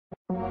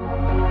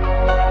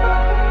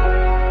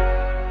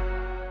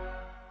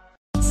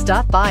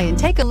Stop by and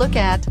take a look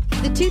at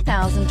the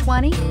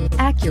 2020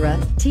 Acura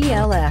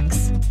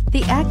TLX.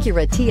 The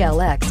Acura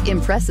TLX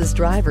impresses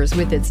drivers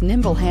with its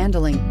nimble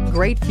handling,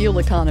 great fuel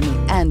economy,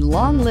 and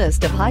long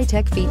list of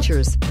high-tech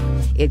features.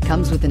 It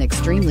comes with an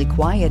extremely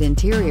quiet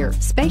interior,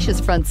 spacious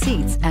front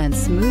seats, and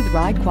smooth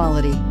ride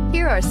quality.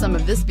 Here are some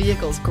of this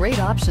vehicle's great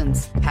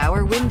options: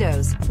 power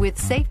windows with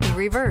safety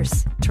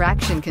reverse,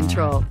 traction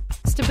control,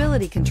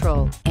 stability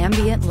control,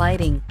 ambient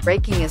lighting,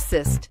 braking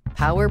assist,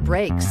 power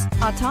brakes,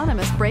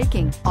 autonomous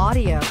braking,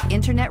 audio,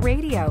 internet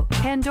radio,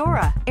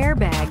 Pandora,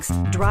 airbags,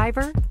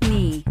 driver,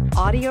 knee,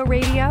 audio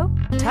radio,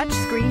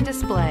 touchscreen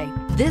display.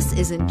 This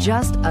isn't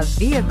just a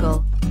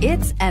vehicle,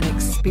 it's an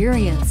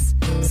experience.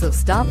 So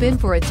stop in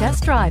for a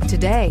test drive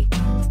today.